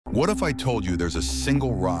What if I told you there's a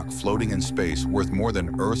single rock floating in space worth more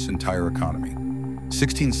than Earth's entire economy?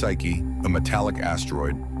 16 Psyche, a metallic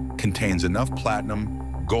asteroid, contains enough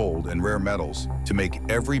platinum, gold, and rare metals to make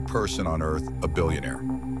every person on Earth a billionaire.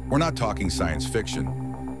 We're not talking science fiction.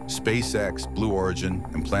 SpaceX, Blue Origin,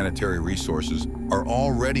 and Planetary Resources are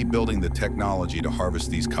already building the technology to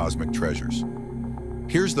harvest these cosmic treasures.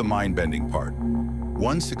 Here's the mind-bending part.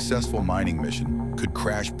 One successful mining mission could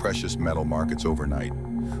crash precious metal markets overnight,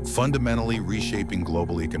 fundamentally reshaping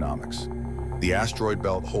global economics. The asteroid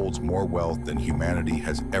belt holds more wealth than humanity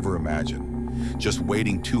has ever imagined, just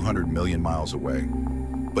waiting 200 million miles away.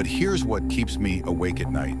 But here's what keeps me awake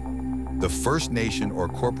at night. The first nation or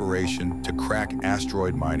corporation to crack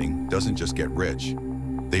asteroid mining doesn't just get rich.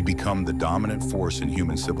 They become the dominant force in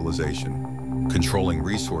human civilization, controlling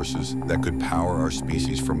resources that could power our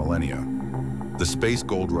species for millennia. The space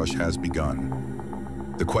gold rush has begun.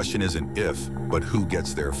 The question isn't if, but who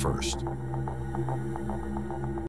gets there first.